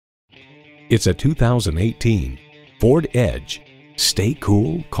It's a 2018 Ford Edge. Stay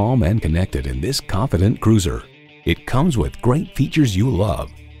cool, calm, and connected in this confident cruiser. It comes with great features you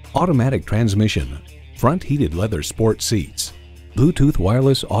love. Automatic transmission, front heated leather sport seats, Bluetooth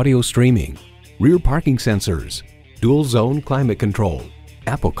wireless audio streaming, rear parking sensors, dual zone climate control,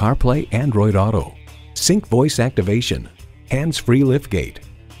 Apple CarPlay, Android Auto, sync voice activation, hands-free liftgate,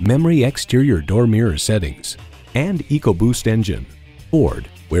 memory exterior door mirror settings, and EcoBoost engine. Ford,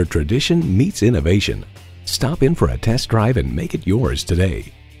 where tradition meets innovation. Stop in for a test drive and make it yours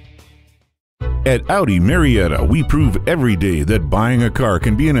today. At Audi Marietta, we prove every day that buying a car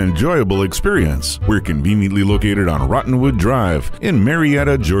can be an enjoyable experience. We're conveniently located on Rottenwood Drive in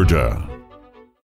Marietta, Georgia.